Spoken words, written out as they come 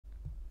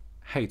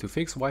Hey, to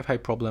fix Wi-Fi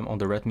problem on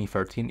the Redmi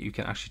 13, you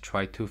can actually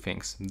try two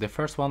things. The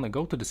first one,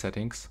 go to the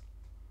settings.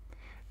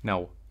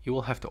 Now you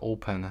will have to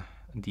open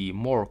the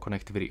more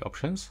connectivity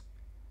options.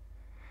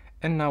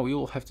 And now you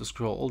will have to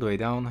scroll all the way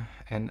down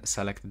and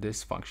select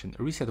this function,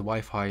 reset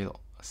Wi-Fi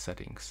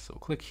settings. So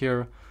click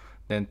here,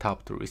 then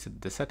tap to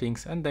reset the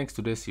settings, and thanks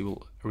to this you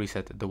will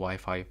reset the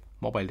Wi-Fi,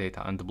 mobile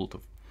data and the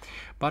Bluetooth.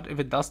 But if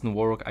it doesn't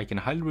work, I can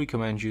highly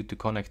recommend you to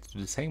connect to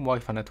the same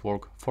Wi-Fi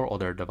network for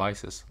other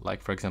devices,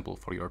 like for example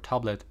for your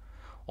tablet,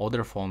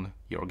 other phone,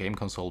 your game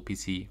console,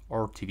 PC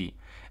or TV,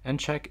 and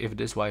check if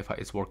this Wi-Fi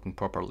is working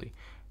properly.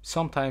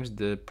 Sometimes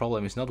the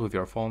problem is not with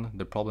your phone,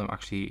 the problem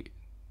actually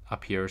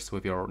appears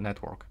with your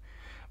network.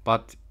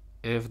 But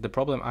if the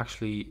problem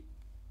actually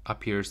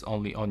appears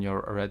only on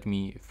your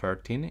Redmi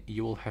 13,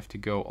 you will have to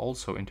go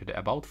also into the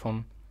About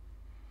phone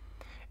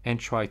and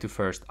try to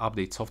first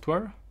update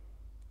software.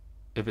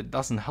 If it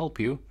doesn't help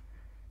you,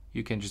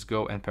 you can just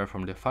go and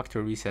perform the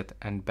factory reset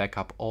and back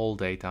up all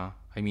data.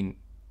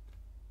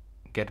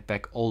 Get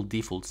back all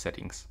default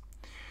settings.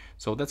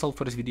 So that's all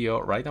for this video.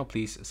 Right now,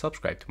 please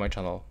subscribe to my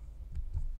channel.